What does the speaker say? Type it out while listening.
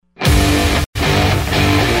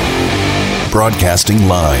Broadcasting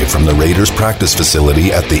live from the Raiders practice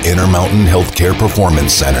facility at the Intermountain Healthcare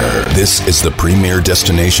Performance Center. This is the premier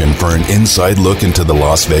destination for an inside look into the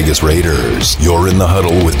Las Vegas Raiders. You're in the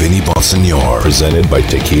huddle with Vinny Bonsignor, presented by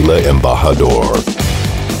Tequila Embajador.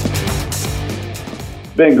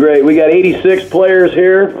 Been great. We got 86 players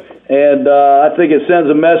here, and I think it sends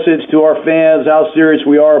a message to our fans how serious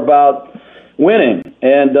we are about winning.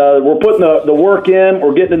 And we're putting the work in.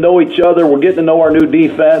 We're getting to know each other. We're getting to know our new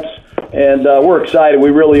defense, and we're excited. We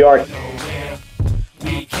really are.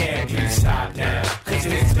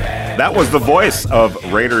 That was the voice of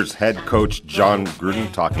Raiders head coach Jon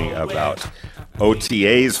Gruden talking about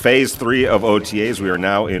OTAs, Phase 3 of OTAs. We are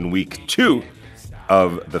now in Week 2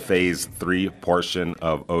 of the Phase 3 portion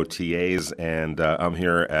of OTAs, and I'm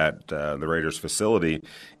here at the Raiders facility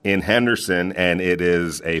in Henderson, and it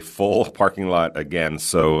is a full parking lot again.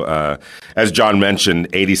 So as John mentioned,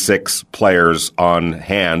 86 players on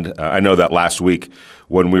hand. I know that last week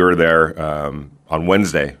when we were there on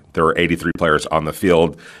Wednesday, there were 83 players on the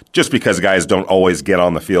field. Just because guys don't always get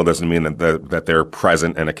on the field doesn't mean that they're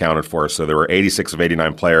present and accounted for. So there were 86 of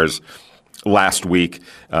 89 players last week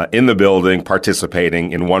in the building,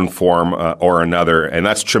 participating in one form or another, and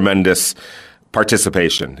that's tremendous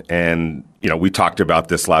participation. And we talked about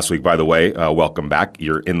this last week. By the way, welcome back.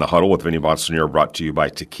 You're in the huddle with Vinny Bonsignor, brought to you by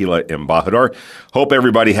Tequila Embajador. Hope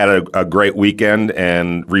everybody had a great weekend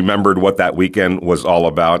and remembered what that weekend was all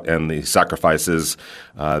about and the sacrifices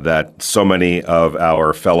that so many of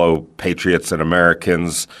our fellow patriots and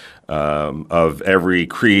Americans of every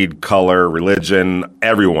creed, color, religion,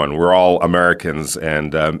 everyone. We're all Americans,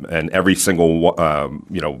 and every single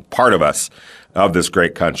part of us of this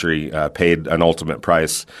great country paid an ultimate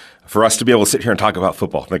price for us to be able to sit here and talk about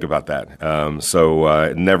football. Think about that.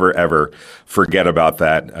 So never ever forget about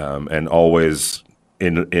that, and always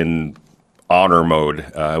in honor mode.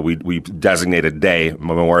 We designate a day,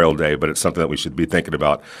 Memorial Day, but it's something that we should be thinking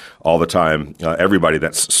about all the time. Everybody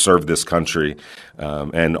that's served this country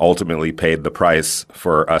and ultimately paid the price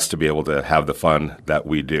for us to be able to have the fun that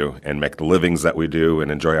we do and make the livings that we do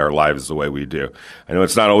and enjoy our lives the way we do. I know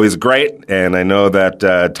it's not always great, and I know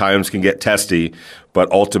that times can get testy,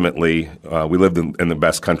 but ultimately we live in the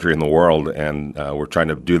best country in the world, and we're trying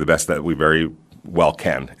to do the best that we very well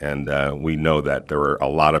can. And we know that there were a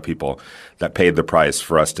lot of people that paid the price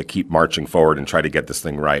for us to keep marching forward and try to get this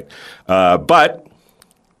thing right. But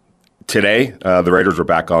today, the Raiders are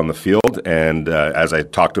back on the field. And as I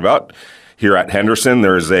talked about, here at Henderson,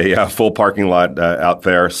 there's a full parking lot out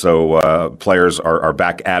there. So players are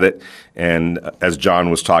back at it. And as John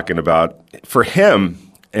was talking about, for him,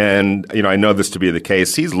 and I know this to be the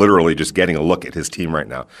case, he's literally just getting a look at his team right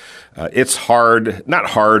now. It's hard, not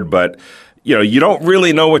hard, but you don't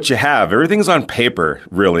really know what you have. Everything's on paper,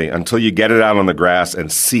 really, until you get it out on the grass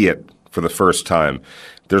and see it for the first time.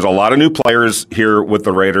 There's a lot of new players here with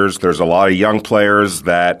the Raiders. There's a lot of young players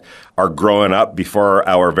that are growing up before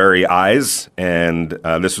our very eyes, and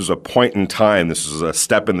this was a point in time. This was a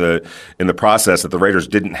step in the process that the Raiders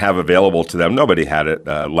didn't have available to them. Nobody had it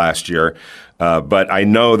last year. But I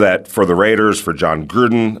know that for the Raiders, for Jon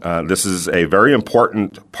Gruden, this is a very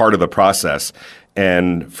important part of the process.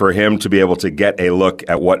 And for him to be able to get a look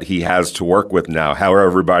at what he has to work with now, how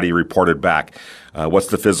everybody reported back, what's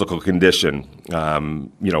the physical condition,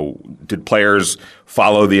 did players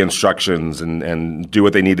follow the instructions and do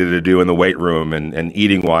what they needed to do in the weight room and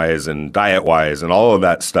eating-wise and diet-wise and all of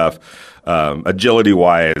that stuff.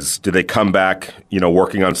 Agility-wise, did they come back,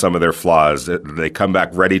 working on some of their flaws? Did they come back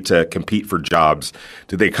ready to compete for jobs?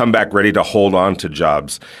 Did they come back ready to hold on to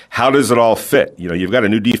jobs? How does it all fit? You've got a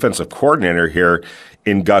new defensive coordinator here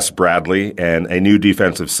in Gus Bradley and a new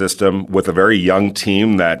defensive system with a very young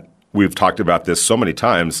team that we've talked about this so many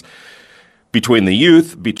times. Between the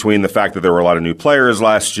youth, between the fact that there were a lot of new players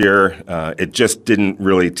last year, it just didn't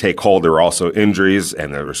really take hold. There were also injuries,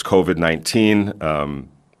 and there was COVID-19.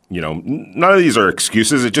 None of these are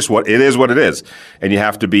excuses. It's just what it is, and you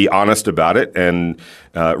have to be honest about it and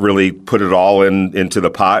really put it all into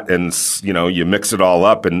the pot. And you mix it all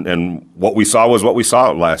up. And what we saw was what we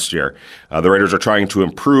saw last year. The Raiders are trying to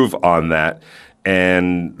improve on that.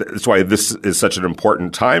 And that's why this is such an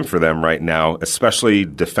important time for them right now, especially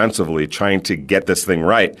defensively, trying to get this thing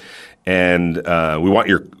right. And we want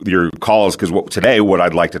your calls, because today what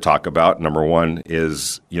I'd like to talk about, number one,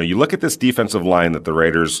 is you look at this defensive line that the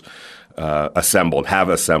Raiders have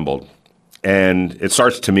assembled. And it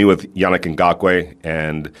starts to me with Yannick Ngakoue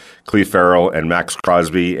and Cleve Farrell and Max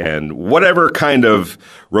Crosby and whatever kind of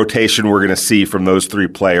rotation we're going to see from those three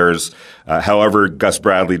players, however Gus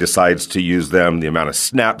Bradley decides to use them, the amount of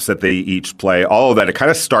snaps that they each play, all of that. It kind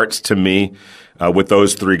of starts to me with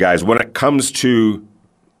those three guys. When it comes to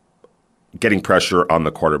getting pressure on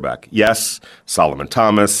the quarterback, yes, Solomon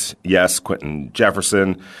Thomas, yes, Quentin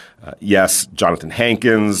Jefferson, yes, Jonathan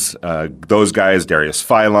Hankins, those guys, Darius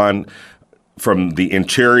Philon, from the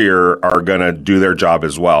interior are going to do their job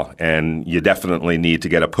as well. And you definitely need to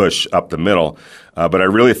get a push up the middle. But I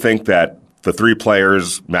really think that the three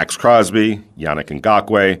players, Max Crosby, Yannick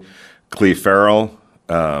Ngakoue, Cleve Farrell,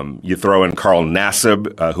 you throw in Carl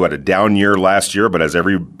Nassib, who had a down year last year, but has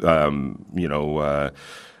every,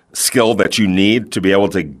 skill that you need to be able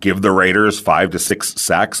to give the Raiders 5 to 6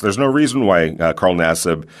 sacks. There's no reason why Carl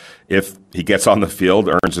Nassib, if he gets on the field,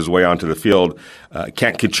 earns his way onto the field,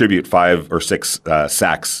 can't contribute 5 or 6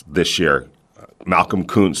 sacks this year. Malcolm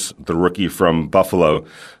Kuntz, the rookie from Buffalo,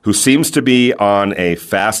 who seems to be on a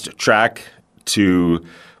fast track to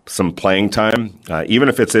some playing time, even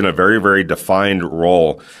if it's in a very, very defined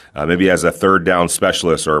role, maybe as a third down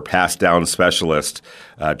specialist or a pass down specialist,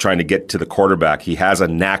 trying to get to the quarterback. He has a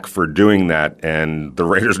knack for doing that, and the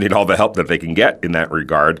Raiders need all the help that they can get in that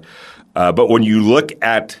regard. But when you look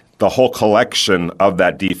at the whole collection of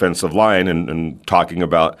that defensive line, and talking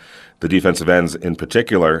about the defensive ends in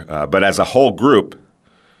particular, but as a whole group,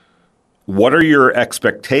 what are your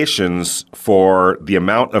expectations for the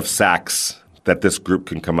amount of sacks that this group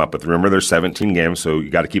can come up with? Remember, there's 17 games, so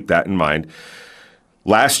you got to keep that in mind.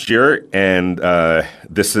 Last year, and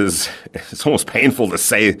it's almost painful to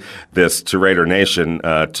say this to Raider Nation,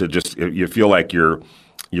 you feel like you're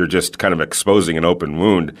just kind of exposing an open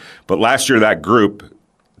wound. But last year, that group,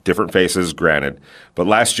 different faces, granted, but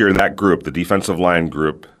last year that group, the defensive line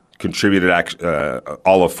group, contributed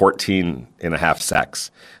all of 14 and a half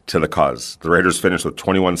sacks to the cause. The Raiders finished with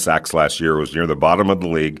 21 sacks last year. It was near the bottom of the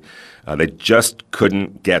league. They just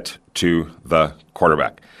couldn't get to the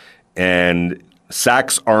quarterback. And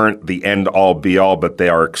sacks aren't the end-all, be-all, but they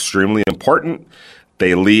are extremely important.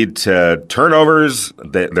 They lead to turnovers.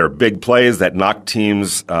 They're big plays that knock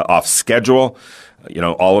teams off schedule.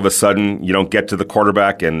 All of a sudden, you don't get to the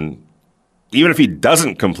quarterback, and even if he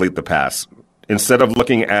doesn't complete the pass, instead of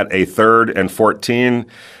looking at a 3rd and 14,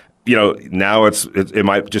 now it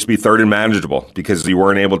might just be 3rd and manageable because you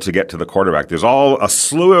weren't able to get to the quarterback. There's a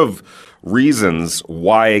slew of reasons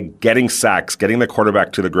why getting sacks, getting the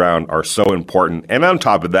quarterback to the ground are so important. And on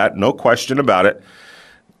top of that, no question about it,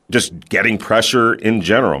 just getting pressure in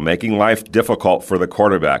general, making life difficult for the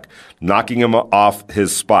quarterback, knocking him off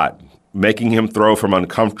his spot, making him throw from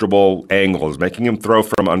uncomfortable angles, making him throw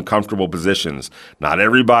from uncomfortable positions. Not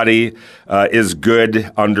everybody is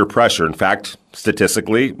good under pressure. In fact,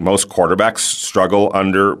 statistically, most quarterbacks struggle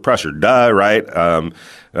under pressure. Right?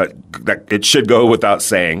 It should go without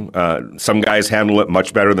saying. Some guys handle it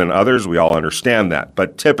much better than others. We all understand that.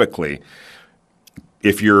 But typically,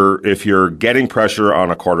 if you're getting pressure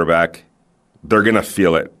on a quarterback, they're going to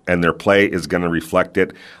feel it, and their play is going to reflect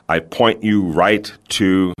it. I point you right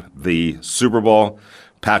to the Super Bowl.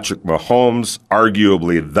 Patrick Mahomes,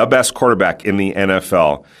 arguably the best quarterback in the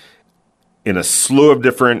NFL in a slew of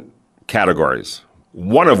different categories,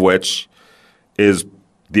 one of which is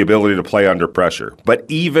the ability to play under pressure. But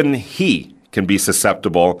even he can be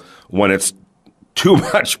susceptible when it's too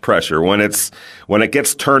much pressure, when it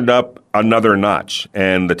gets turned up another notch.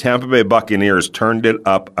 And the Tampa Bay Buccaneers turned it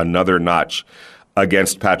up another notch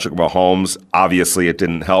against Patrick Mahomes. Obviously, it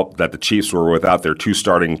didn't help that the Chiefs were without their 2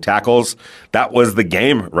 starting tackles. That was the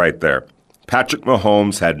game right there. Patrick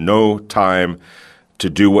Mahomes had no time to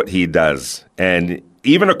do what he does. And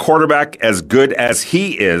even a quarterback as good as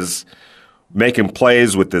he is, making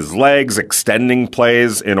plays with his legs, extending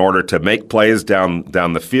plays in order to make plays down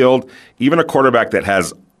the field, even a quarterback that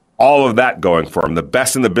has all of that going for him, the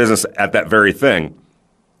best in the business at that very thing,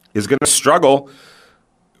 is going to struggle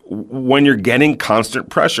when you're getting constant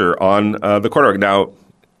pressure on the quarterback. Now,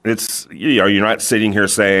 you're not sitting here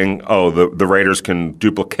saying, oh, the Raiders can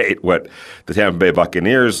duplicate what the Tampa Bay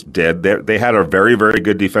Buccaneers did. They had a very, very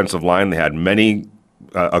good defensive line. They had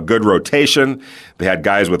a good rotation. They had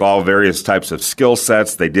guys with all various types of skill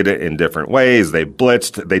sets. They did it in different ways. They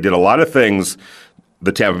blitzed. They did a lot of things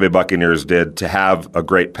the Tampa Bay Buccaneers did to have a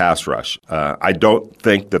great pass rush. I don't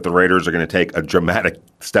think that the Raiders are going to take a dramatic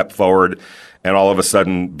step forward and all of a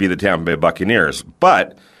sudden be the Tampa Bay Buccaneers.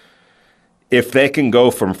 But if they can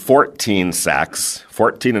go from 14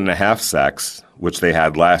 and a half sacks, which they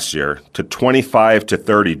had last year, to 25 to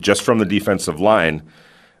 30 just from the defensive line,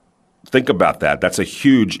 Think about that. That's a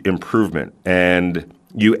huge improvement. And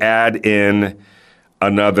you add in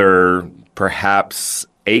another perhaps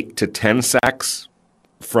 8 to 10 sacks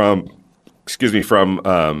from your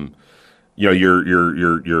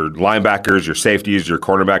linebackers, your safeties, your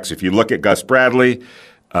cornerbacks. If you look at Gus Bradley,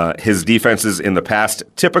 his defenses in the past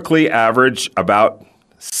typically average about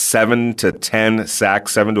 7 to 10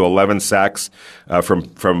 sacks, 7 to 11 sacks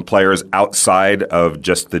from players outside of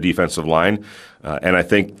just the defensive line. And I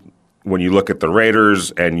think when you look at the Raiders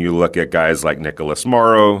and you look at guys like Nicholas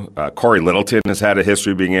Morrow, Corey Littleton has had a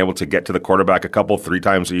history of being able to get to the quarterback 3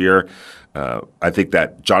 times a year. I think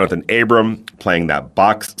that Jonathan Abram playing that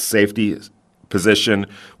box safety position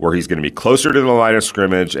where he's going to be closer to the line of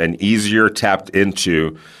scrimmage and easier tapped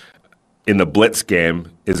into in the blitz game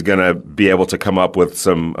is going to be able to come up with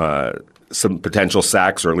some potential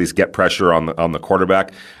sacks or at least get pressure on the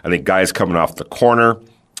quarterback. I think guys coming off the corner,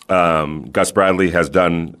 Gus Bradley has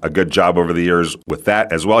done a good job over the years with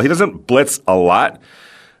that as well. He doesn't blitz a lot,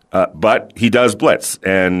 but he does blitz,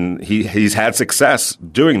 and he's had success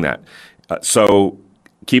doing that. So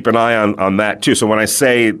keep an eye on that too. So when I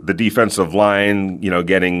say the defensive line,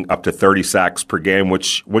 getting up to 30 sacks per game,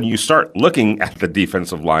 which when you start looking at the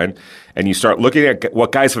defensive line and you start looking at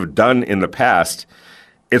what guys have done in the past,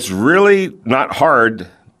 it's really not hard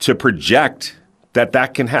to project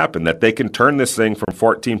that can happen, that they can turn this thing from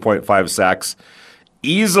 14.5 sacks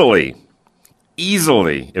easily,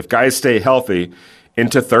 if guys stay healthy,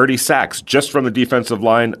 into 30 sacks just from the defensive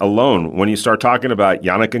line alone. When you start talking about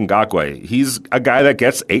Yannick Ngakoue, he's a guy that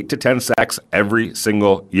gets 8 to 10 sacks every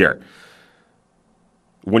single year.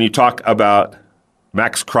 When you talk about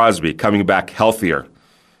Max Crosby coming back healthier,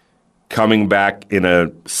 coming back in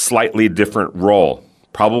a slightly different role,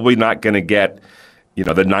 probably not going to get,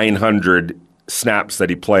 the 900 snaps that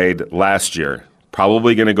he played last year,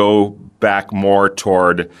 probably going to go back more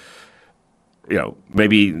toward,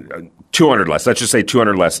 maybe 200 less. Let's just say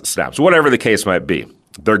 200 less snaps. Whatever the case might be,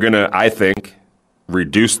 they're going to, I think,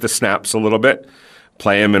 reduce the snaps a little bit,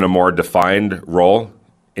 play him in a more defined role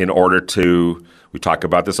in order to, we talk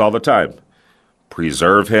about this all the time,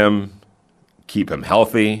 preserve him, keep him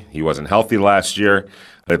healthy. He wasn't healthy last year.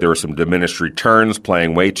 There were some diminished returns,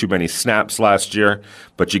 playing way too many snaps last year.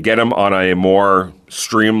 But you get him on a more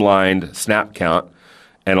streamlined snap count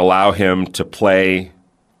and allow him to play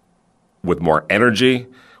with more energy,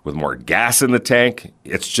 with more gas in the tank.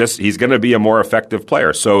 It's just he's going to be a more effective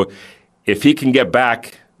player. So if he can get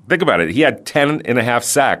back, think about it. He had 10.5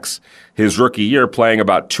 sacks his rookie year, playing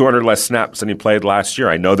about 200 less snaps than he played last year.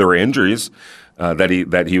 I know there were injuries that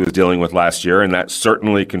he was dealing with last year, and that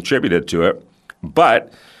certainly contributed to it.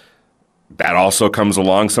 But that also comes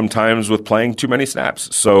along sometimes with playing too many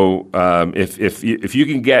snaps. So if you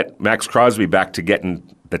can get Max Crosby back to getting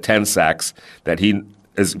the 10 sacks that he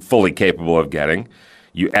is fully capable of getting,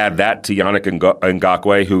 you add that to Yannick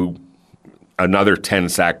Ngakoue, who another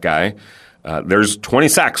 10-sack guy. There's 20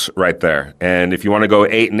 sacks right there. And if you want to go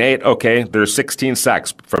 8 and 8, okay, there's 16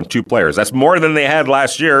 sacks from 2 players. That's more than they had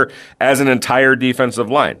last year as an entire defensive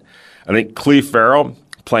line. I think Cleve Farrell,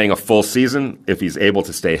 playing a full season, if he's able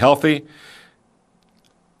to stay healthy,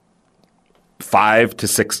 5 to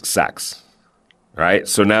 6 sacks. Right?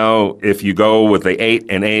 So now if you go with the 8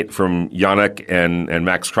 and 8 from Yannick and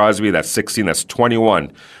Max Crosby, that's 16, that's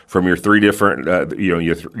 21 from your 3 different,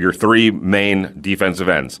 your 3 main defensive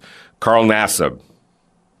ends. Carl Nassib,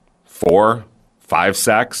 4, 5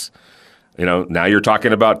 sacks. Now you're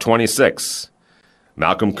talking about 26.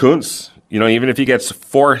 Malcolm Kuntz, even if he gets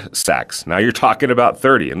 4 sacks, now you're talking about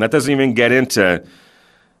 30. And that doesn't even get into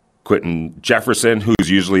Quentin Jefferson, who's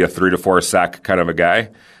usually a 3 to 4 sack kind of a guy.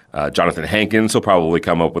 Jonathan Hankins will probably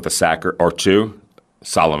come up with a sack or 2.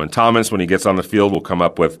 Solomon Thomas, when he gets on the field, will come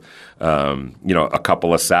up with, a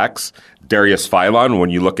couple of sacks. Darius Philon, when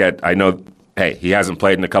you look at, I know, hey, he hasn't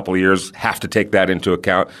played in a couple of years, have to take that into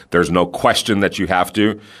account. There's no question that you have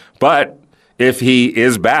to. But if he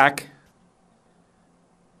is back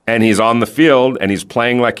and he's on the field and he's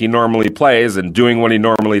playing like he normally plays and doing what he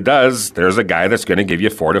normally does, there's a guy that's going to give you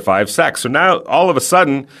 4 to 5 sacks. So now all of a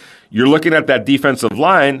sudden, you're looking at that defensive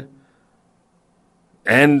line,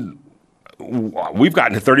 and we've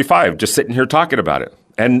gotten to 35 just sitting here talking about it.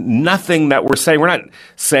 And nothing that we're not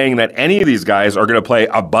saying that any of these guys are going to play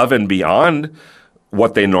above and beyond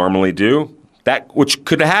what they normally do, which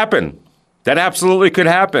could happen. That absolutely could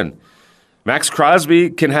happen. Max Crosby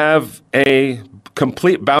can have a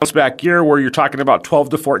complete bounce-back year where you're talking about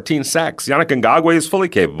 12 to 14 sacks. Yannick Ngakoue is fully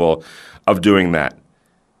capable of doing that.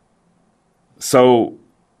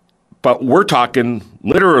 But we're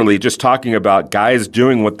literally just talking about guys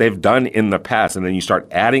doing what they've done in the past, and then you start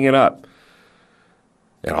adding it up.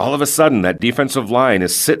 And all of a sudden, that defensive line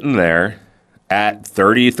is sitting there at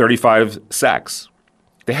 30, 35 sacks.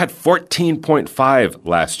 They had 14.5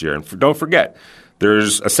 last year. And don't forget,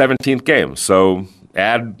 there's a 17th game. So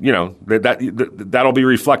add, that'll be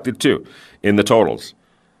reflected too in the totals.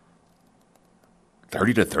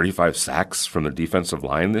 30 to 35 sacks from the defensive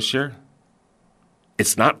line this year?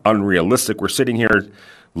 It's not unrealistic. We're sitting here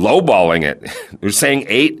lowballing it. They're saying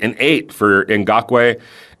 8 and 8 for Ngakoue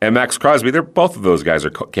and Max Crosby. Both of those guys are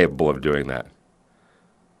capable of doing that.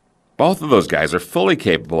 Both of those guys are fully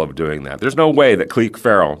capable of doing that. There's no way that Clelin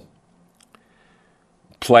Ferrell,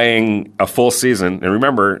 playing a full season, and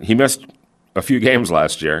remember, he missed a few games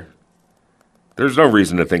last year. There's no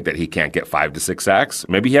reason to think that he can't get 5 to 6 sacks.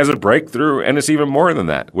 Maybe he has a breakthrough, and it's even more than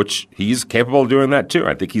that, which he's capable of doing that too.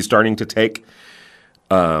 I think he's starting to take,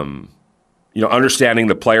 understanding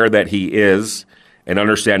the player that he is and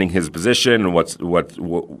understanding his position and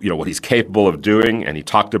what he's capable of doing. And he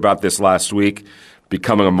talked about this last week,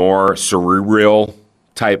 becoming a more cerebral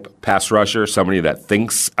type pass rusher, somebody that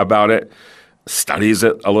thinks about it, studies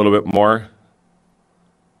it a little bit more.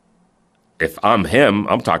 If I'm him,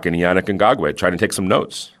 I'm talking to Yannick Ngakoue, trying to take some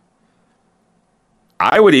notes.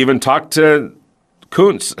 I would even talk to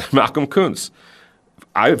Kuntz, Malcolm Kuntz.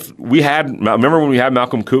 Remember when we had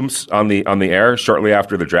Malcolm Kuntz on the air shortly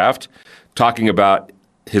after the draft, talking about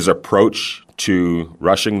his approach to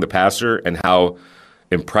rushing the passer and how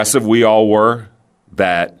impressive we all were,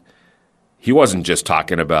 that he wasn't just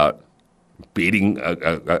talking about beating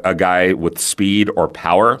a guy with speed or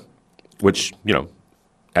power, which,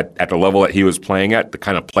 at the level that he was playing at, the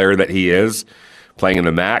kind of player that he is, playing in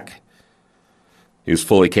the MAC, he was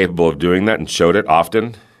fully capable of doing that and showed it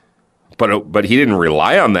often. But he didn't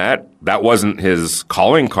rely on that. That wasn't his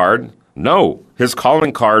calling card. No, his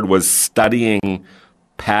calling card was studying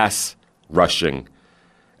pass rushing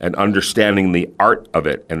and understanding the art of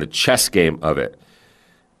it and the chess game of it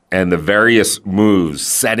and the various moves,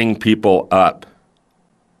 setting people up,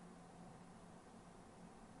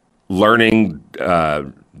 learning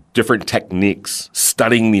different techniques,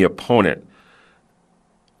 studying the opponent.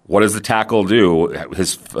 What does the tackle do?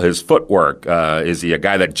 His footwork. Is he a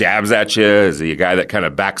guy that jabs at you? Is he a guy that kind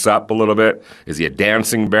of backs up a little bit? Is he a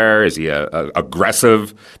dancing bear? Is he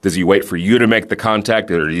aggressive? Does he wait for you to make the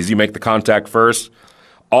contact, or does he make the contact first?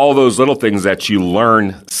 All those little things that you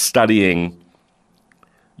learn studying,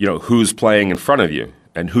 who's playing in front of you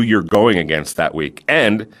and who you're going against that week,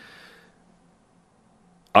 and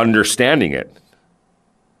understanding it.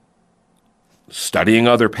 Studying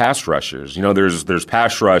other pass rushers. There's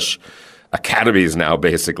pass rush academies now,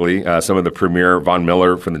 basically. Some of the premier, Von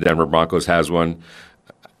Miller from the Denver Broncos has one.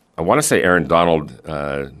 I want to say Aaron Donald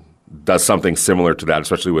does something similar to that,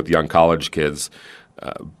 especially with young college kids.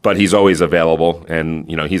 But he's always available, and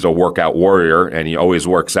he's a workout warrior, and he always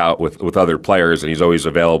works out with other players, and he's always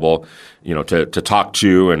available, to talk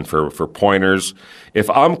to and for pointers. If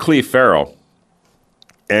I'm Clelin Ferrell,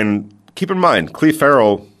 and keep in mind, Clelin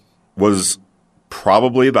Ferrell was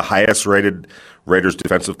probably the highest rated Raiders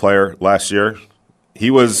defensive player last year.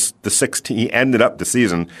 He was he ended up the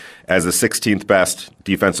season as the 16th best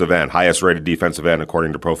defensive end, highest rated defensive end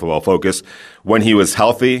according to Pro Football Focus. When he was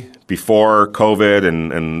healthy before COVID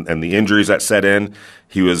and the injuries that set in,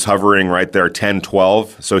 he was hovering right there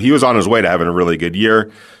 10-12. So he was on his way to having a really good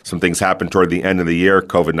year. Some things happened toward the end of the year.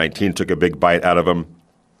 COVID-19 took a big bite out of him.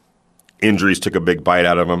 Injuries took a big bite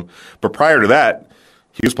out of him. But prior to that,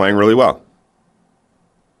 he was playing really well.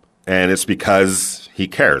 And it's because he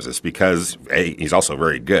cares. It's because, he's also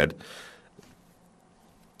very good,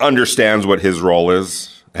 understands what his role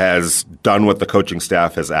is, has done what the coaching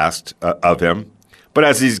staff has asked of him. But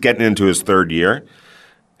as he's getting into his third year,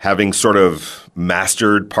 having sort of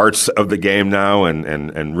mastered parts of the game now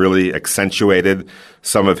and really accentuated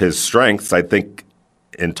some of his strengths, I think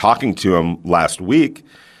in talking to him last week,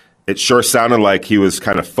 it sure sounded like he was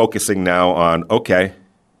kind of focusing now on, okay,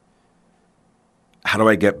 how do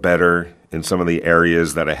I get better in some of the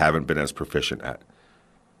areas that I haven't been as proficient at?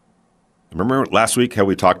 Remember last week how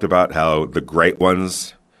we talked about how the great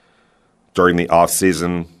ones during the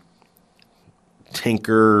offseason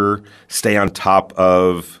tinker, stay on top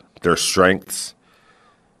of their strengths,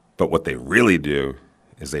 but what they really do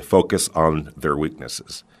is they focus on their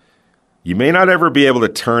weaknesses. You may not ever be able to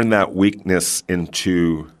turn that weakness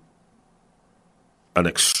into an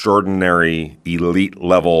extraordinary elite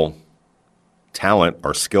level talent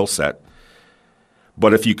or skill set,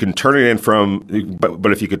 but if you can turn it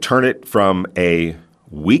if you could turn it from a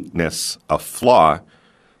weakness, a flaw,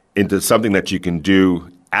 into something that you can do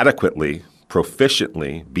adequately,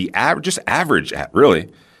 proficiently, be average at, really,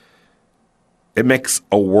 it makes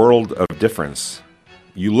a world of difference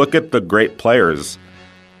You look at the great players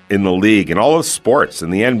in the league, in all of sports, in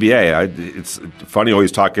the NBA. It's funny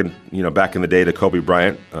always talking, back in the day to Kobe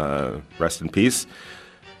Bryant, rest in peace,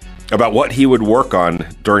 about what he would work on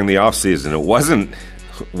during the offseason. It wasn't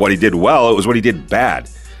what he did well, it was what he did bad.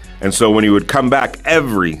 And so when he would come back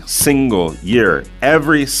every single year,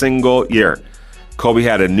 Kobe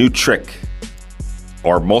had a new trick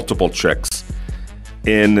or multiple tricks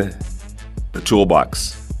in the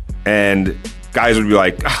toolbox. And guys would be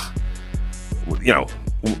like,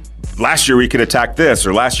 last year we could attack this,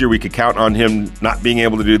 or last year we could count on him not being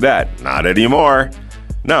able to do that. Not anymore.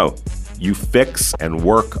 No, you fix and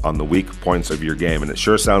work on the weak points of your game. And it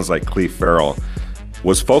sure sounds like Clelin Ferrell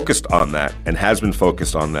was focused on that and has been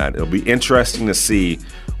focused on that. It'll be interesting to see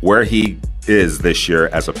where he is this year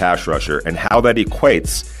as a pass rusher and how that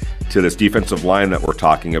equates to this defensive line that we're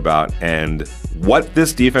talking about, and what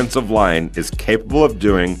this defensive line is capable of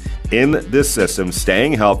doing in this system,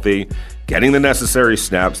 staying healthy, getting the necessary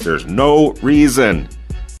snaps. There's no reason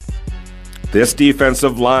this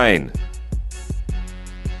defensive line,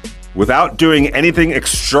 without doing anything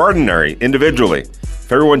extraordinary individually, if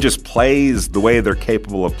everyone just plays the way they're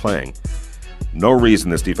capable of playing, no reason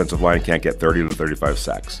this defensive line can't get 30 to 35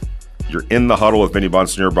 sacks. You're in the huddle with Vinny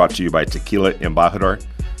Bonsignore, brought to you by Tequila Embajador.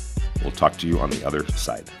 We'll talk to you on the other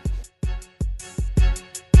side.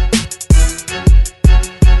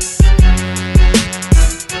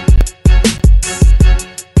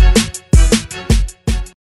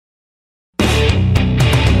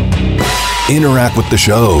 Interact with the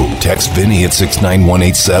show. Text Vinny at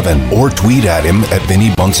 69187 or tweet at him at Vinny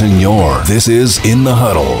Bonsignore. This is In the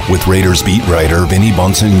Huddle with Raiders beat writer Vinny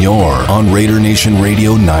Bonsignore on Raider Nation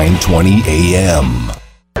Radio 920 AM.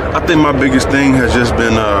 I think my biggest thing has just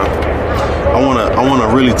been I want to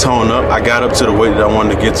really tone up. I got up to the weight that I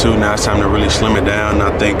wanted to get to. Now it's time to really slim it down. And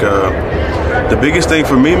I think the biggest thing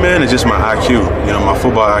for me, man, is just my IQ. My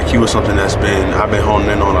football IQ is something I've been honing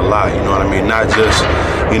in on a lot. You know what I mean? Not just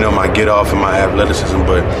my get off and my athleticism,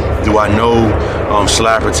 but do I know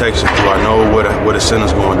slide protection? Do I know where the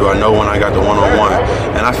center's going? Do I know when I got the one-on-one?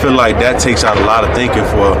 And I feel like that takes out a lot of thinking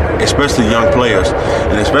for especially young players,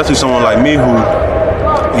 and especially someone like me who,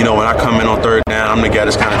 when I come in on third down, I'm the guy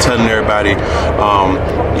that's kind of telling everybody,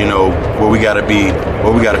 where we got to be,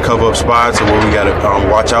 where we got to cover up spots, or where we got to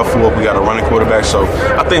watch out for, what we got to run a quarterback. So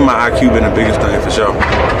I think my IQ been the biggest thing for sure.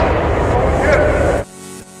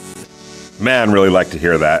 Man, really like to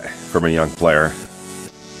hear that from a young player.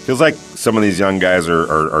 Feels like some of these young guys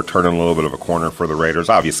are turning a little bit of a corner for the Raiders.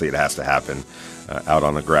 Obviously, it has to happen out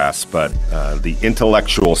on the grass, but the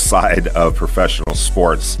intellectual side of professional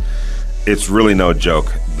sports, it's really no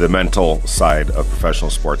joke. The mental side of professional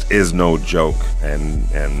sports is no joke,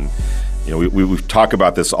 and we talk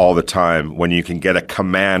about this all the time. When you can get a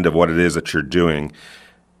command of what it is that you're doing,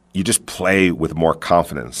 you just play with more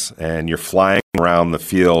confidence, and you're flying around the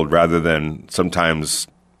field rather than sometimes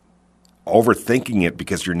overthinking it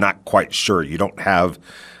because you're not quite sure. You don't have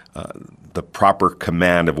the proper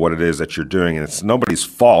command of what it is that you're doing, and it's nobody's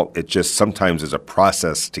fault. It just sometimes is a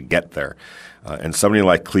process to get there. And somebody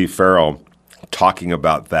like Clelin Ferrell talking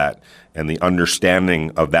about that and the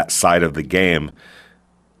understanding of that side of the game,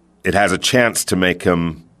 it has a chance to make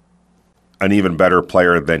him an even better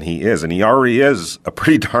player than he is. And he already is a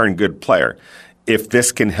pretty darn good player. If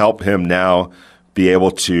this can help him now be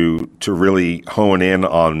able to really hone in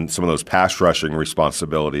on some of those pass rushing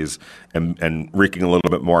responsibilities and wreaking a little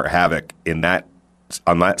bit more havoc on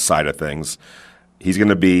that side of things, he's going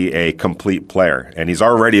to be a complete player, and he's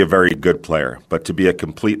already a very good player. But to be a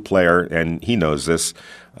complete player, and he knows this,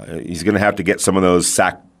 he's going to have to get some of those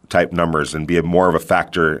sack-type numbers and be more of a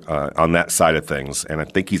factor on that side of things. And I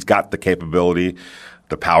think he's got the capability,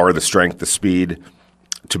 the power, the strength, the speed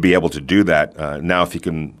to be able to do that. Now, if he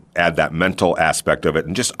can add that mental aspect of it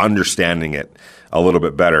and just understanding it a little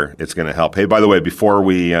bit better, it's going to help. Hey, by the way, before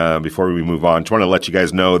we move on, just want to let you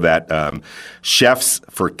guys know that Chefs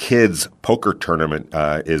for Kids poker tournament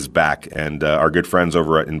is back, and our good friends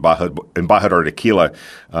over at Embajador Tequila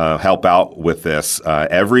help out with this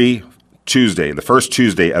every Tuesday, the first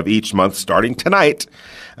Tuesday of each month, starting tonight,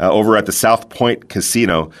 over at the South Point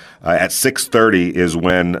Casino at 6:30 is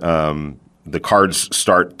when the cards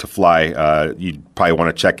start to fly. You'd probably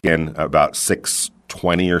want to check in about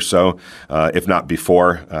 6:20 or so, if not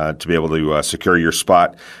before, to be able to secure your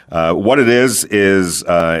spot. What it is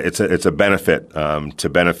it's a benefit to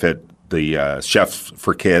benefit Chefs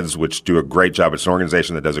for Kids, which do a great job. It's an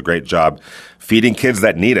organization that does a great job feeding kids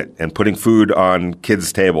that need it and putting food on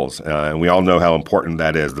kids' tables. And we all know how important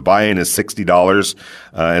that is. The buy-in is $60,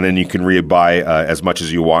 and then you can rebuy as much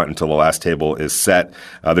as you want until the last table is set.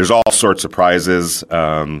 There's all sorts of prizes,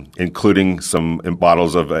 including some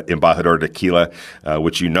bottles of Embajador tequila,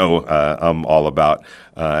 which you know I'm all about.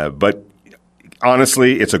 But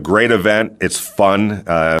honestly, it's a great event. It's fun.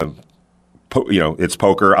 It's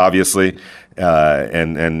poker, obviously,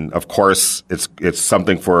 and of course, it's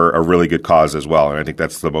something for a really good cause as well. And I think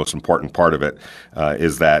that's the most important part of it,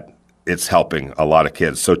 is that it's helping a lot of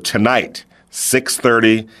kids. So tonight,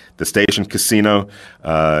 6:30, the Station Casino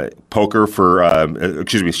poker for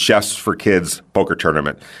Chefs for Kids poker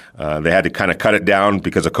tournament. They had to kind of cut it down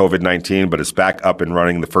because of COVID-19, but it's back up and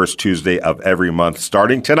running the first Tuesday of every month,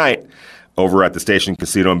 starting tonight, over at the Station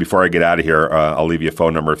Casino. And before I get out of here, I'll leave you a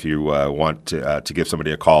phone number if you want to give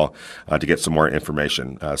somebody a call to get some more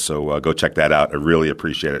information. So go check that out. I really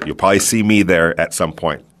appreciate it. You'll probably see me there at some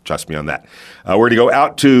point. Trust me on that. We're going to go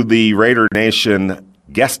out to the Raider Nation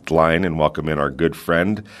guest line and welcome in our good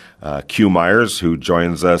friend, Q Myers, who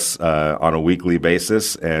joins us on a weekly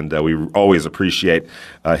basis. And we always appreciate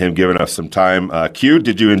him giving us some time. Q,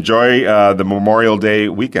 did you enjoy the Memorial Day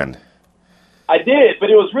weekend? I did, but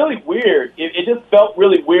it was really weird. It just felt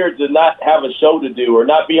really weird to not have a show to do or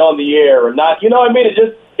not be on the air or not,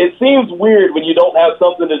 it seems weird when you don't have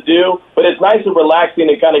something to do, but it's nice and relaxing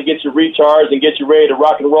and kind of get you recharged and get you ready to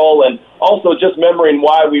rock and roll. And also just remembering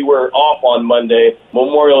why we were off on Monday,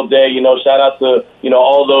 Memorial Day, shout out to,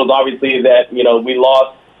 all those obviously that, we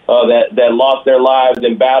lost. That lost their lives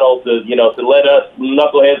in battle to let us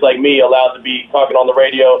knuckleheads like me allowed to be talking on the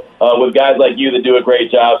radio with guys like you that do a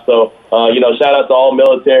great job. So, shout out to all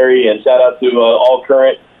military and shout out to all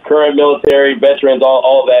current military veterans,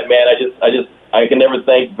 all that, man. I can never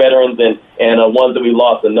thank veterans and ones that we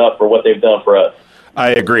lost enough for what they've done for us.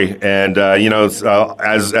 I agree. And, as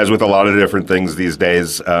with a lot of different things these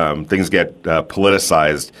days, things get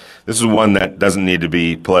politicized. This is one that doesn't need to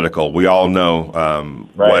be political. We all know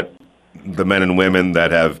what the men and women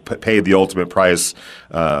that have paid the ultimate price,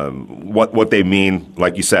 what they mean,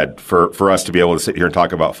 like you said, for us to be able to sit here and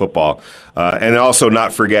talk about football. And also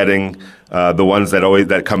not forgetting the ones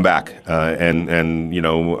that come back and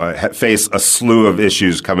face a slew of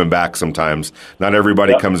issues coming back sometimes. Not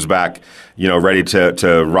everybody comes back, ready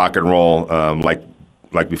to rock and roll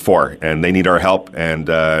like before, and they need our help, and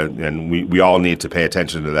we all need to pay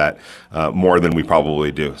attention to that more than we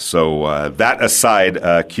probably do. So that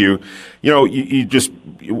aside, Q, you just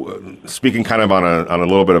speaking kind of on a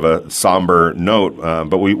little bit of a somber note,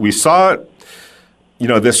 but we saw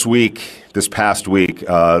this past week.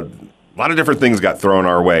 A lot of different things got thrown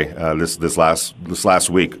our way this last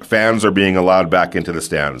week. Fans are being allowed back into the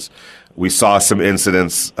stands. We saw some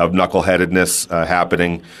incidents of knuckleheadedness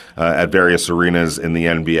happening at various arenas in the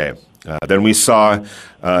NBA. Then we saw,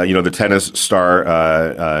 the tennis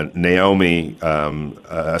star Naomi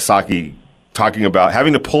Osaka talking about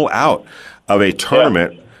having to pull out of a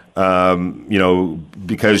tournament,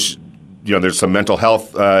 because there's some mental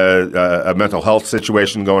health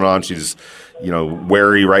situation going on. She's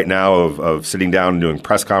wary right now of sitting down and doing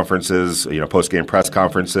press conferences, post-game press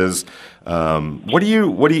conferences. What do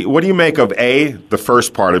you make of the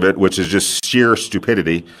first part of it, which is just sheer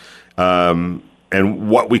stupidity, and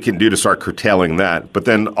what we can do to start curtailing that, but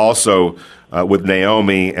then also with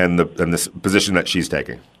Naomi and this position that she's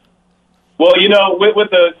taking? Well,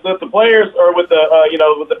 with the players or with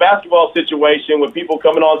the basketball situation, with people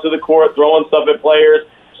coming onto the court, throwing stuff at players,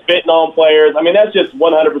 spitting on players, that's just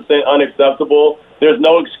 100% unacceptable. There's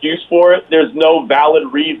no excuse for it. There's no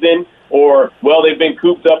valid reason they've been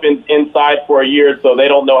cooped up inside for a year, so they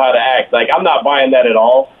don't know how to act. I'm not buying that at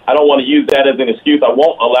all. I don't want to use that as an excuse. I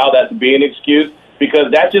won't allow that to be an excuse,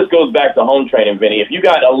 because that just goes back to home training, Vinny. If you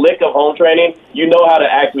got a lick of home training, you know how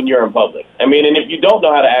to act when you're in public. And if you don't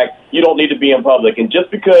know how to act, you don't need to be in public. And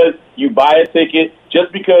just because you buy a ticket,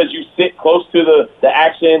 just because you sit close to the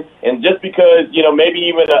action, and just because, maybe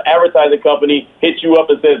even an advertising company hits you up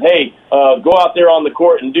and says, hey, go out there on the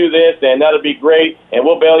court and do this, and that'll be great, and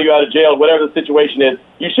we'll bail you out of jail, whatever the situation is,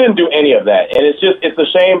 you shouldn't do any of that. And it's a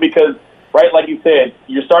shame because, right, like you said,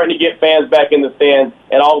 you're starting to get fans back in the stands,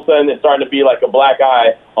 and all of a sudden it's starting to be like a black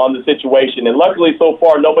eye on the situation. And luckily, so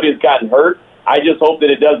far, nobody has gotten hurt. I just hope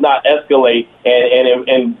that it does not escalate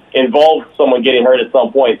and involve someone getting hurt at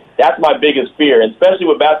some point. That's my biggest fear, and especially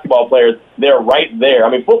with basketball players. They're right there.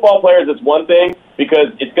 Football players, it's one thing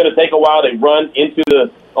because it's going to take a while to run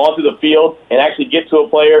onto the field and actually get to a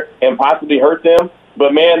player and possibly hurt them.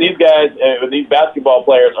 But man, these guys, these basketball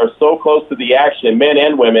players are so close to the action, men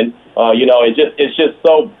and women. It's just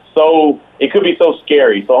so it could be so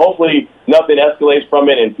scary. So hopefully nothing escalates from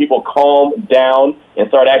it and people calm down and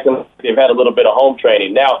start acting like they've had a little bit of home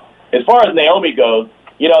training. Now, as far as Naomi goes,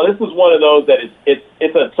 this is one of those that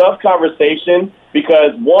it's a tough conversation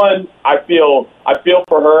because, one, I feel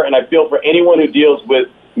for her and I feel for anyone who deals with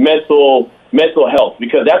mental health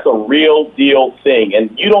because that's a real deal thing.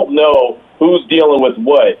 And you don't know who's dealing with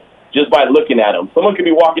what just by looking at them. Someone could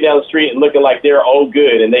be walking down the street and looking like they're all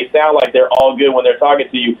good, and they sound like they're all good when they're talking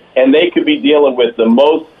to you, and they could be dealing with the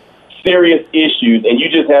most serious issues, and you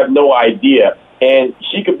just have no idea. And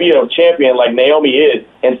she could be a champion like Naomi is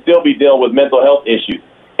and still be dealing with mental health issues.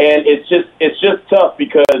 And it's just tough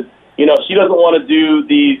because, she doesn't want to do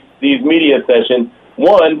these media sessions.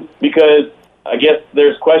 One, because I guess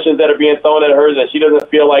there's questions that are being thrown at her that she doesn't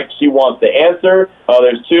feel like she wants to answer.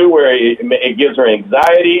 There's two where it gives her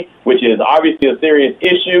anxiety, which is obviously a serious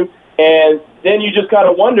issue. And then you just kind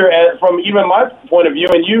of wonder, from even my point of view,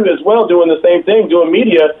 and you as well doing the same thing, doing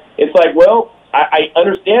media, it's like, well, I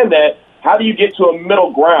understand that. How do you get to a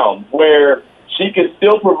middle ground where she can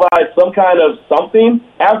still provide some kind of something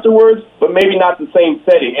afterwards, but maybe not the same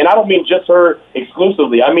setting? And I don't mean just her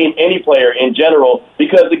exclusively. I mean any player in general,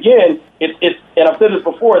 because again, it's and I've said this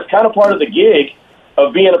before, it's kind of part of the gig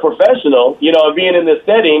of being a professional, of being in this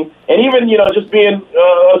setting, and even, just being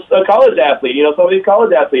a college athlete. Some of these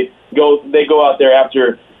college athletes go out there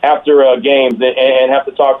after games and have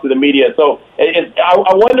to talk to the media. So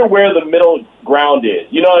I wonder where the middle ground is.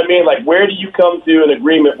 You know what I mean? Like, where do you come to an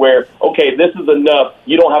agreement where, okay, this is enough.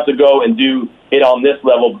 You don't have to go and do it on this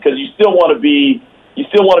level because you still want to be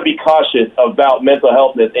cautious about mental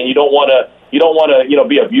healthness, and you don't want to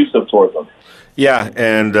be abusive towards them. Yeah,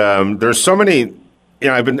 and there's so many.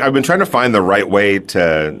 I've been trying to find the right way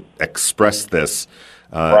to express this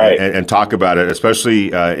and talk about it,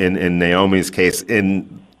 especially in Naomi's case,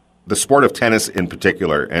 in the sport of tennis in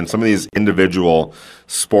particular, and some of these individual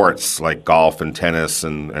sports like golf and tennis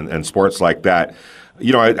and sports like that.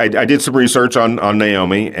 I did some research on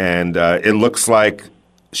Naomi, and it looks like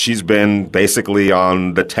she's been basically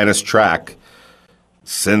on the tennis track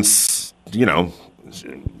since,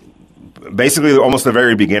 basically almost the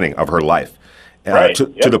very beginning of her life.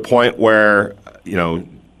 To the point where,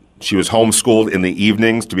 she was homeschooled in the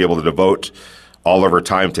evenings to be able to devote all of her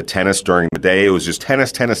time to tennis during the day. It was just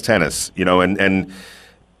tennis, and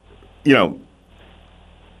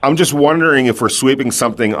I'm just wondering if we're sweeping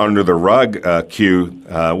something under the rug, Q.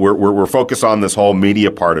 We're focused on this whole media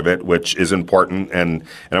part of it, which is important, and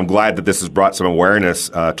I'm glad that this has brought some awareness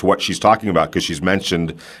to what she's talking about because she's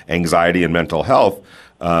mentioned anxiety and mental health.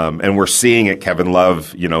 And we're seeing it. Kevin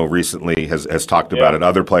Love, recently has talked about it.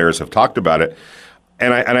 Other players have talked about it.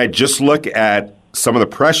 And I just look at some of the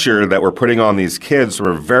pressure that we're putting on these kids from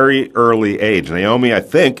a very early age. Naomi, I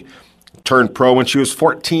think, turned pro when she was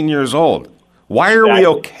 14 years old. Why are we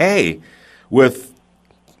okay with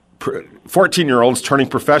 14-year-olds turning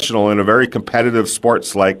professional in a very competitive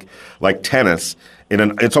sports like tennis?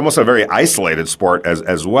 It's almost a very isolated sport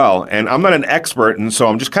as well. And I'm not an expert, and so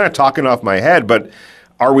I'm just kind of talking off my head, but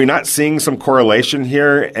are we not seeing some correlation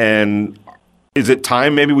here? And is it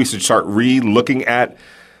time maybe we should start re-looking at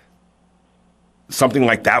something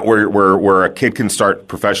like that where a kid can start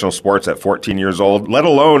professional sports at 14 years old, let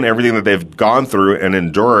alone everything that they've gone through and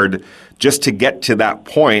endured just to get to that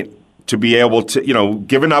point, to be able to,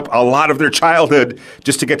 giving up a lot of their childhood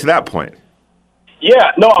just to get to that point?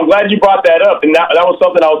 Yeah, no, I'm glad you brought that up. And that was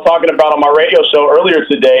something I was talking about on my radio show earlier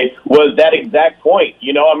today, was that exact point.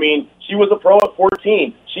 She was a pro at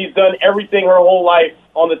 14. She's done everything her whole life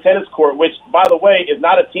on the tennis court, which, by the way, is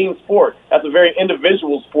not a team sport. That's a very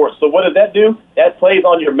individual sport. So what does that do? That plays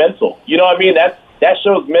on your mental. That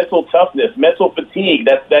shows mental toughness, mental fatigue.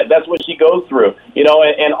 That's what she goes through,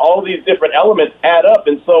 and all these different elements add up.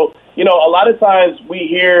 And so, a lot of times we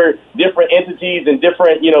hear different entities and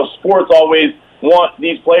different, sports always want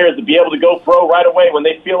these players to be able to go pro right away when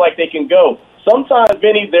they feel like they can go. Sometimes,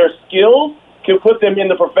 Vinny, their skills can put them in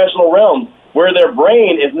the professional realm where their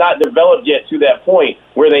brain is not developed yet to that point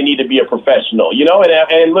where they need to be a professional,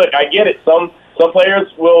 and look, I get it. Some players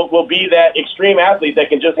will be that extreme athlete that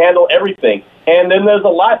can just handle everything. And then there's a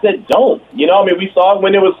lot that don't, we saw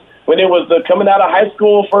when it was coming out of high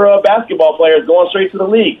school for basketball players going straight to the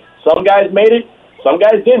league. Some guys made it. Some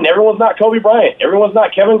guys didn't. Everyone's not Kobe Bryant. Everyone's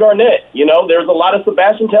not Kevin Garnett. There's a lot of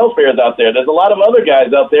Sebastian Telfairs out there. There's a lot of other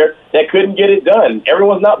guys out there that couldn't get it done.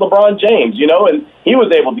 Everyone's not LeBron James, and he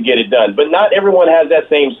was able to get it done. But not everyone has that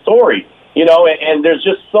same story, and there's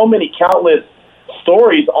just so many countless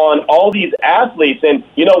stories on all these athletes. And,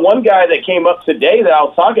 you know, one guy that came up today that I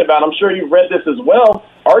was talking about, I'm sure you've read this as well,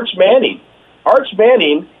 Arch Manning. Arch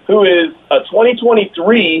Manning, who is a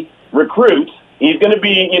 2023 recruit, he's going to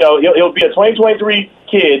be, you know, he'll be a 2023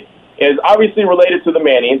 kid, is obviously related to the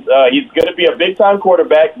Mannings. He's going to be a big-time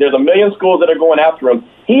quarterback. There's a million schools that are going after him.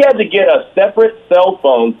 He had to get a separate cell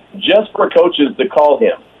phone just for coaches to call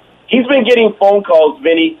him. He's been getting phone calls,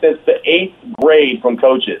 Vinny, since the 8th grade from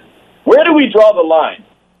coaches. Where do we draw the line?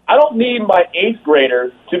 I don't need my 8th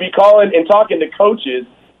grader to be calling and talking to coaches.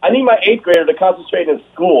 I need my 8th grader to concentrate in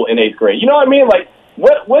school in 8th grade. You know what I mean? Like,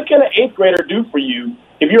 what can an 8th grader do for you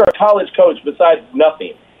if you're a college coach besides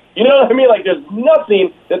nothing? You know what I mean? Like, there's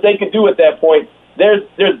nothing that they can do at that point. There's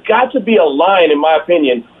got to be a line, in my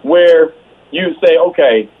opinion, where you say,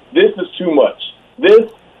 okay, this is too much.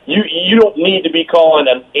 This, you don't need to be calling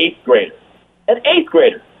an 8th grader. An 8th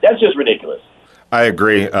grader. That's just ridiculous. I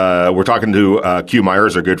agree. We're talking to Q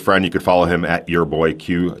Myers, our good friend. You could follow him at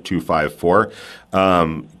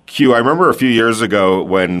YourBoyQ254. Q, I remember a few years ago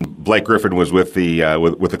when Blake Griffin was with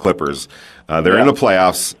the Clippers. They're in the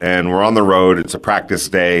playoffs, and we're on the road. It's a practice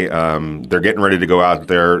day. They're getting ready to go out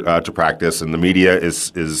there to practice, and the media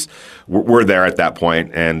we're there at that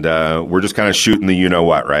point, and we're just kind of shooting the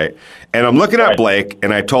you-know-what, right? And I'm looking at Blake,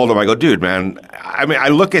 and I told him, I go, dude, man, I mean, I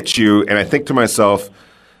look at you, and I think to myself,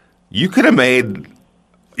 you could have been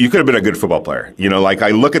a good football player. You know, like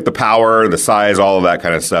I look at the power, the size, all of that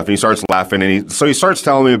kind of stuff. And he starts laughing, and he starts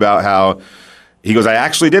telling me about how he goes, I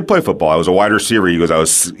actually did play football. I was a wide receiver. He goes, I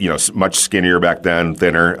was, you know, much skinnier back then,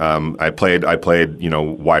 thinner. I played, you know,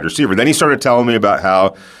 wide receiver. Then he started telling me about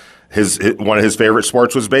how one of his favorite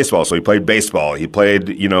sports was baseball. So he played baseball. He played,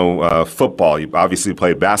 you know, football. He obviously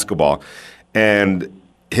played basketball. And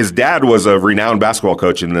his dad was a renowned basketball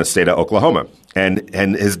coach in the state of Oklahoma. And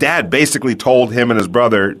his dad basically told him and his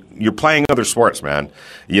brother, you're playing other sports, man.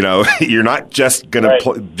 You know, you're not just going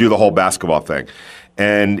to do the whole basketball thing.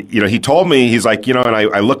 And, you know, he told me, he's like, you know, and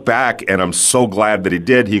I look back and I'm so glad that he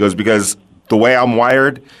did. He goes, because the way I'm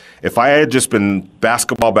wired, if I had just been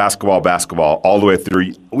basketball all the way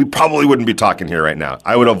through, we probably wouldn't be talking here right now.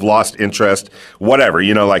 I would have lost interest, whatever,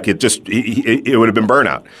 you know, like it would have been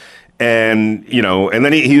burnout. And, you know, and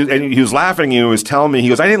then he was laughing. He was telling me, he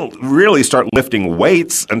goes, I didn't really start lifting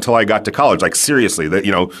weights until I got to college. Like, seriously, that,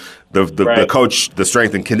 you know, the coach, the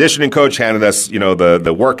strength and conditioning coach handed us, you know,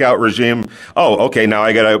 the workout regime. Oh, okay, now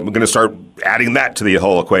I'm going to start adding that to the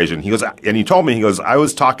whole equation. He goes, and he told me, he goes, I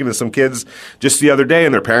was talking to some kids just the other day,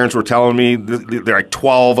 and their parents were telling me they're like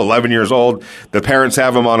 12, 11 years old. The parents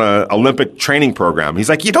have them on an Olympic training program. He's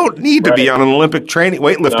like, you don't need to be on an Olympic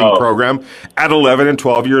weightlifting program at 11 and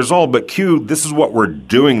 12 years old. But Q, this is what we're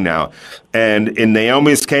doing now. And in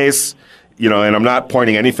Naomi's case, you know, and I'm not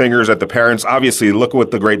pointing any fingers at the parents. Obviously, look at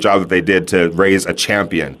the great job that they did to raise a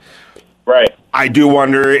champion. Right. I do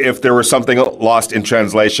wonder if there was something lost in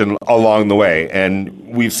translation along the way. And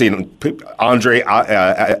we've seen Andre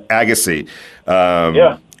Agassi.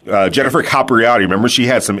 Jennifer Capriati, remember she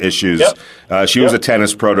had some issues. Yep. She was a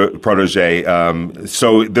tennis protege.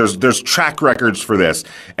 So there's track records for this,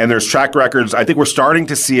 and there's track records. I think we're starting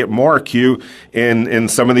to see it more, Q, in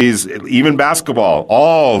some of these, even basketball.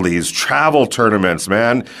 All these travel tournaments,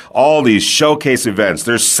 man. All these showcase events.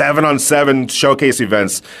 There's 7-on-7 showcase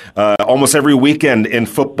events almost every weekend in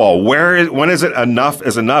football. When is it enough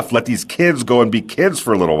is enough? Let these kids go and be kids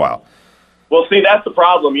for a little while. Well, see, that's the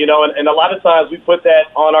problem, you know, and a lot of times we put that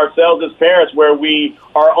on ourselves as parents where we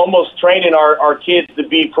are almost training our kids to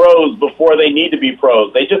be pros before they need to be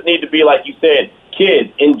pros. They just need to be, like you said,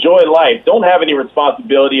 kids, enjoy life. Don't have any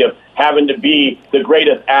responsibility of having to be the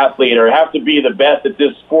greatest athlete or have to be the best at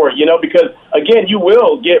this sport, you know, because, again, you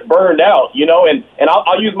will get burned out, you know, and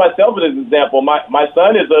I'll use myself as an example. My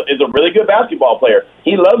son is a really good basketball player.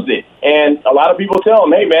 He loves it. And a lot of people tell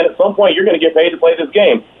him, hey, man, at some point you're going to get paid to play this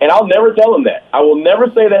game. And I'll never tell him that. I will never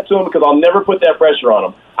say that to him because I'll never put that pressure on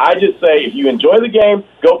him. I just say, if you enjoy the game,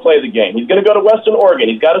 go play the game. He's going to go to Western Oregon.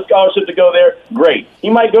 He's got a scholarship to go there. Great. He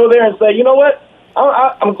might go there and say, you know what?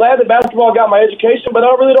 I'm glad that basketball got my education, but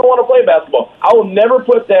I really don't want to play basketball. I will never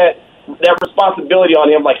put that responsibility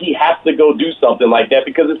on him like he has to go do something like that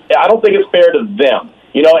because I don't think it's fair to them.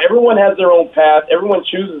 You know, everyone has their own path. Everyone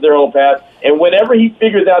chooses their own path. And whenever he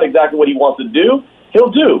figures out exactly what he wants to do,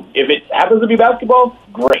 he'll do. If it happens to be basketball,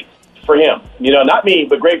 great for him. You know, not me,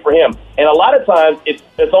 but great for him. And a lot of times it's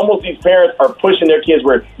almost these parents are pushing their kids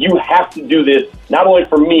where you have to do this, not only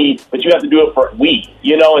for me, but you have to do it for we,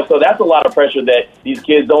 you know. And so that's a lot of pressure that these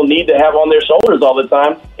kids don't need to have on their shoulders all the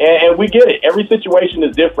time. And we get it. Every situation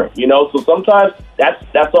is different, you know. So sometimes that's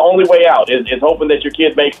the only way out is hoping that your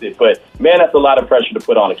kid makes it. But, man, that's a lot of pressure to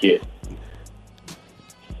put on a kid.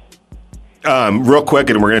 Real quick,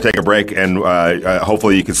 and we're going to take a break, and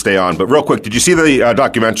hopefully you can stay on. But real quick, did you see the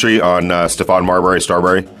documentary on Stephon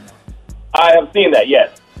Marbury? I have seen that,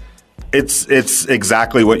 yes. It's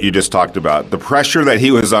exactly what you just talked about. The pressure that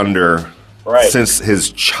he was under since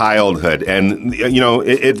his childhood. And,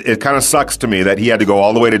 it kind of sucks to me that he had to go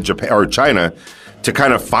all the way to Japan or China to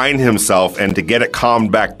kind of find himself and to get it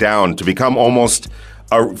calmed back down, to become almost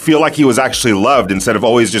feel like he was actually loved instead of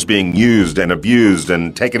always just being used and abused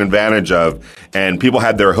and taken advantage of. And people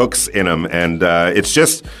had their hooks in him. And it's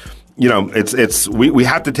just... we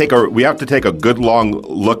have to take a good long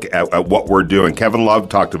look at what we're doing. Kevin Love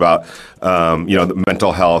talked about the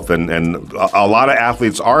mental health, and a lot of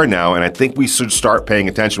athletes are now, and I think we should start paying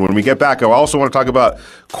attention. When we get back, I also want to talk about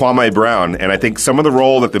Kwame Brown, and I think some of the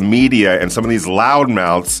role that the media and some of these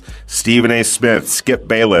loudmouths, Stephen A. Smith, Skip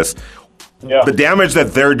Bayless, the damage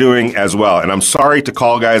that they're doing as well. And I'm sorry to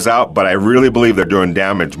call guys out, but I really believe they're doing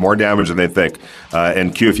more damage than they think.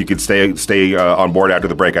 And Q, if you could stay on board after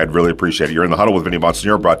the break, I'd really appreciate it. You're in the Huddle with Vinny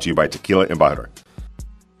Bonsignore, brought to you by Tequila Embajador.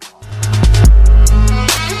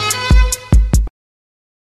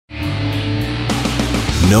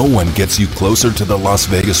 No one gets you closer to the Las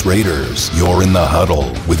Vegas Raiders. You're in the Huddle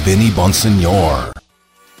with Vinny Bonsignore.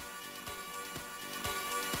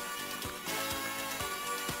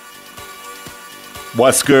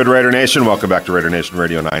 What's good, Raider Nation? Welcome back to Raider Nation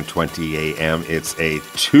Radio, 9:20 a.m. It's a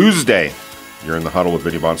Tuesday. You're in the Huddle with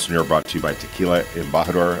Vinny Bonsignore, brought to you by Tequila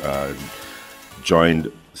Embajador. Joined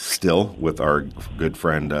still with our good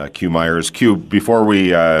friend Q Myers. Q, before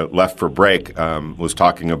we left for break, was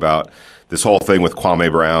talking about this whole thing with Kwame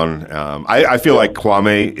Brown. I feel like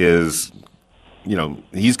Kwame is,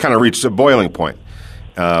 he's kind of reached a boiling point.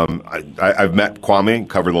 I've met Kwame,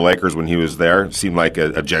 covered the Lakers when he was there. Seemed like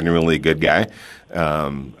a genuinely good guy.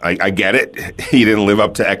 I get it. He didn't live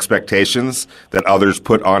up to expectations that others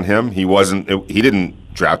put on him. He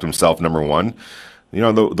didn't draft himself number one.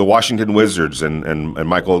 The Washington Wizards and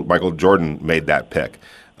Michael Jordan made that pick.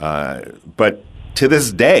 But to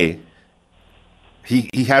this day,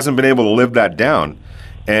 he hasn't been able to live that down.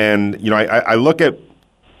 And, I look at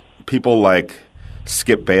people like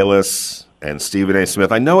Skip Bayless and Stephen A.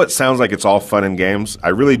 Smith. I know it sounds like it's all fun and games. I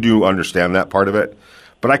really do understand that part of it.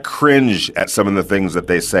 But I cringe at some of the things that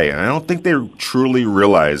they say. And I don't think they truly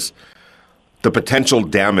realize the potential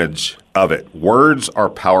damage of it. Words are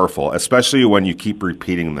powerful, especially when you keep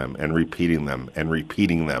repeating them and repeating them and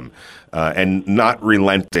repeating them and not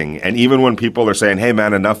relenting. And even when people are saying, hey,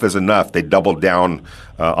 man, enough is enough, they double down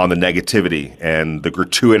on the negativity and the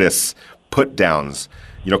gratuitous put-downs.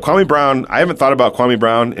 Kwame Brown, I haven't thought about Kwame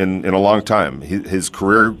Brown in a long time. His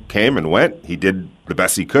career came and went. He did the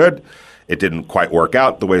best he could. It didn't quite work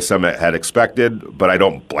out the way some had expected, but I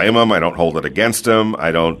don't blame him. I don't hold it against him. I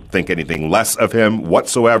don't think anything less of him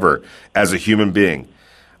whatsoever as a human being.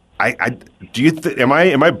 Am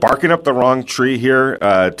I barking up the wrong tree here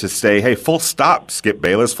to say, hey, full stop, Skip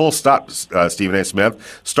Bayless, full stop, Stephen A.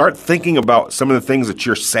 Smith. Start thinking about some of the things that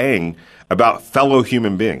you're saying about fellow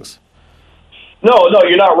human beings. No,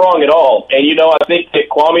 you're not wrong at all. And, I think that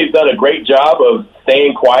Kwame's done a great job of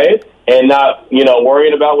staying quiet and not,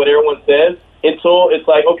 worrying about what everyone says until it's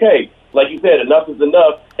like, okay, like you said, enough is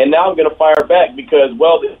enough. And now I'm going to fire back because,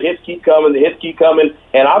 the hits keep coming,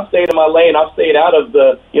 and I've stayed in my lane. I've stayed out of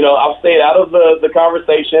the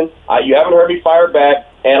conversation. You haven't heard me fire back.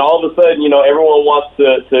 And all of a sudden, everyone wants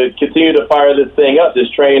to continue to fire this thing up, this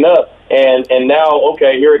train up. And now,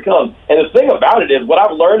 okay, here it comes. And the thing about it is what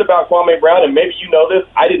I've learned about Kwame Brown, and maybe you know this,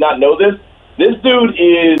 I did not know this. This dude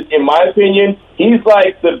is, in my opinion, he's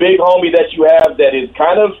like the big homie that you have that is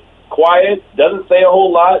kind of quiet, doesn't say a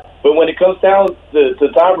whole lot, but when it comes down to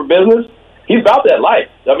time for business, he's about that life.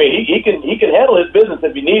 I mean, he can handle his business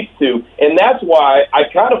if he needs to, and that's why I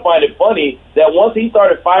kind of find it funny that once he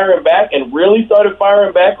started firing back and really started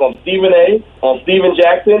firing back on Stephen A., on Steven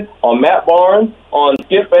Jackson, on Matt Barnes, on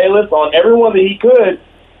Skip Bayless, on everyone that he could,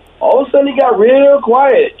 all of a sudden he got real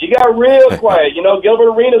quiet.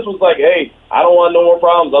 Gilbert Arenas was like, hey, I don't want no more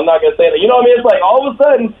problems. I'm not going to say that. You know what I mean? It's like all of a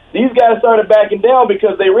sudden these guys started backing down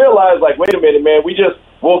because they realized, like, wait a minute, man, we just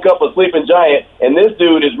woke up a sleeping giant, and this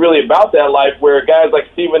dude is really about that life, where guys like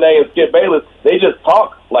Stephen A. and Skip Bayless, they just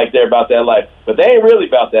talk like they're about that life, but they ain't really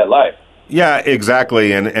about that life. Yeah,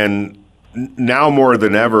 exactly. And now more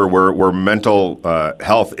than ever, where mental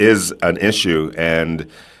health is an issue, and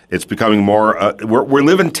it's becoming more we're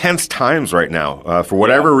living tense times right now. For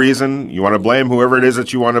whatever reason, you want to blame whoever it is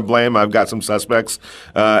that you want to blame. I've got some suspects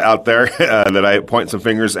out there that I point some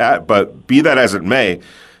fingers at. But be that as it may,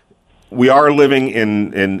 we are living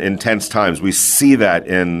in intense times. We see that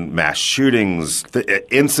in mass shootings,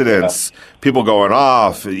 incidents, people going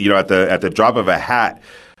off, at the drop of a hat,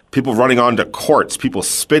 people running onto courts, people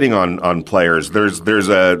spitting on players. There's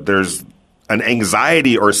an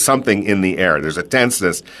anxiety or something in the air. There's a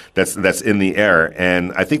tenseness that's in the air,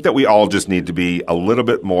 and I think that we all just need to be a little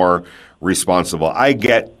bit more responsible. I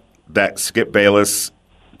get that Skip Bayless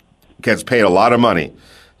gets paid a lot of money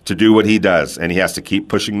to do what he does, and he has to keep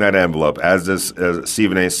pushing that envelope, as does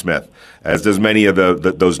Stephen A. Smith, as does many of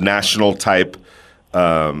those national type,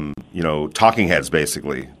 talking heads.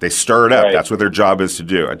 Basically, they stir it up. Right. That's what their job is to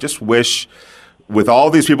do. I just wish, with all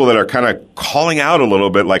these people that are kind of calling out a little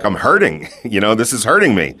bit, like I'm hurting, this is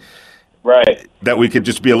hurting me. Right. That we could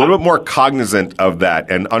just be a little bit more cognizant of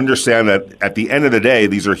that and understand that at the end of the day,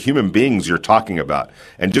 these are human beings you're talking about.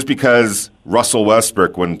 And just because Russell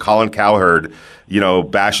Westbrook, when Colin Cowherd,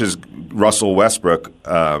 bashes Russell Westbrook,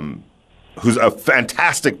 who's a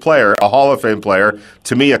fantastic player, a Hall of Fame player,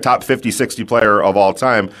 to me, a top 50, 60 player of all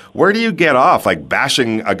time, where do you get off like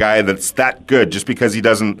bashing a guy that's that good just because he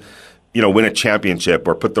doesn't, win a championship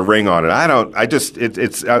or put the ring on it?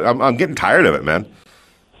 I'm getting tired of it, man.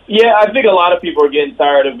 Yeah, I think a lot of people are getting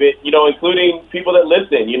tired of it, including people that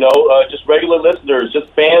listen, just regular listeners, just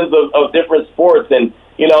fans of different sports. And,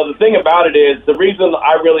 the thing about it is the reason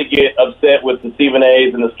I really get upset with the Stephen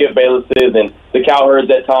A's and the Skip Baylesses and the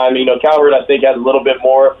Cowherds at time, Cowherd, I think, has a little bit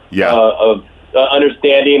more of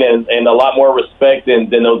understanding and a lot more respect than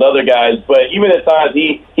those other guys. But even at times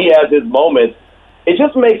he has his moments. It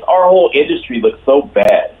just makes our whole industry look so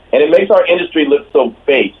bad. And it makes our industry look so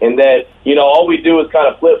fake, and that, all we do is kind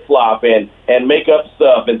of flip-flop and make up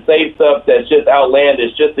stuff and say stuff that's just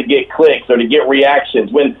outlandish just to get clicks or to get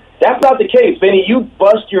reactions, when that's not the case. Vinny, you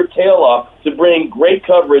bust your tail off to bring great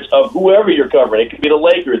coverage of whoever you're covering. It could be the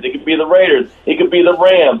Lakers, it could be the Raiders, it could be the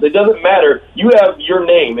Rams. It doesn't matter. You have your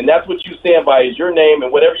name, and that's what you stand by, is your name,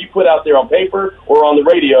 and whatever you put out there on paper or on the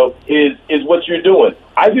radio is what you're doing.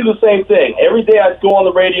 I do the same thing. Every day I go on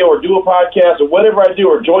the radio or do a podcast or whatever I do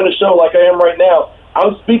or join a show like I am right now,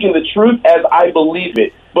 I'm speaking the truth as I believe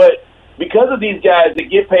it. But because of these guys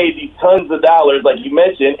that get paid these tons of dollars, like you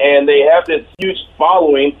mentioned, and they have this huge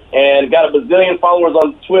following and got a bazillion followers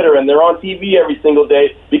on Twitter and they're on TV every single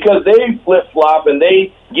day, because they flip-flop and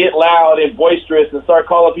they get loud and boisterous and start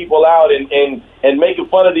calling people out and making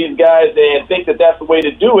fun of these guys and think that that's the way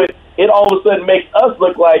to do it, it all of a sudden makes us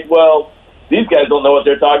look like, well, these guys don't know what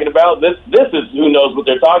they're talking about. This is who knows what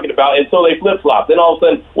they're talking about. And so they flip-flop. Then all of a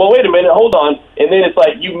sudden, well, wait a minute, hold on. And then it's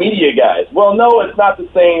like, you media guys. Well, no, it's not the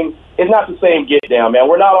same. It's not the same get down, man.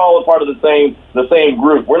 We're not all a part of the same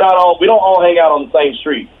group. We don't all hang out on the same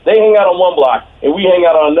street. They hang out on one block and we hang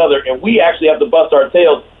out on another, and we actually have to bust our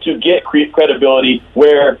tails to get credibility,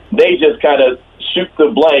 where they just kind of shoot the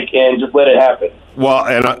blank and just let it happen. Well,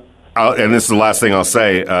 and this is the last thing I'll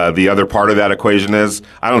say. The other part of that equation is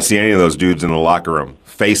I don't see any of those dudes in the locker room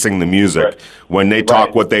facing the music. Right. When they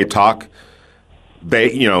talk what they talk,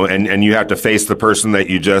 and you have to face the person that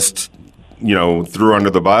you just, threw under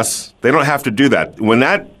the bus. They don't have to do that. When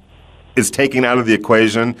that is taken out of the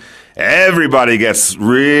equation, everybody gets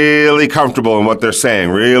really comfortable in what they're saying,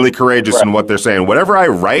 really courageous in what they're saying. Whatever I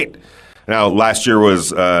write. Now, last year was,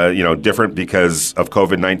 different because of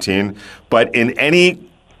COVID-19, but in any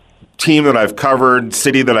team that I've covered,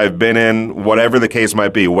 city that I've been in, whatever the case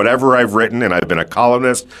might be, whatever I've written, and I've been a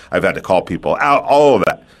columnist, I've had to call people out, all of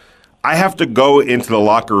that. I have to go into the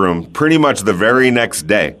locker room pretty much the very next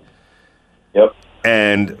day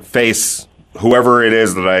and face whoever it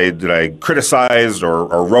is that I criticized or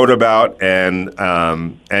wrote about, and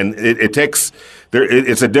it takes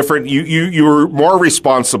it's a different. You're more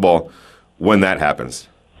responsible when that happens.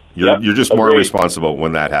 You're just more responsible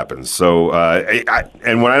when that happens. So,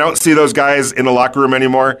 and when I don't see those guys in the locker room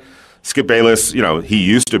anymore, Skip Bayless, he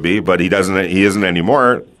used to be, but he isn't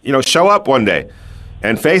anymore. Show up one day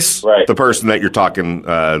and face the person that you're talking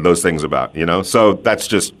those things about. So that's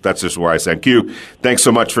just where I stand. Q, thanks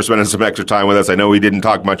so much for spending some extra time with us. I know we didn't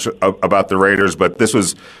talk much about the Raiders, but this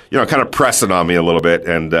was kind of pressing on me a little bit,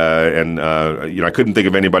 and I couldn't think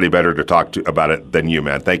of anybody better to talk to about it than you,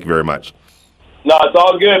 man. Thank you very much. No, it's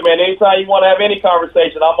all good, man. Anytime you want to have any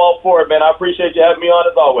conversation, I'm all for it, man. I appreciate you having me on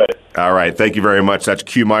as always. All right. Thank you very much. That's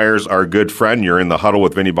Q Myers, our good friend. You're in the Huddle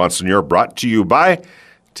with Vinny Bonsignore, brought to you by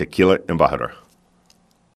Tequila Embajador.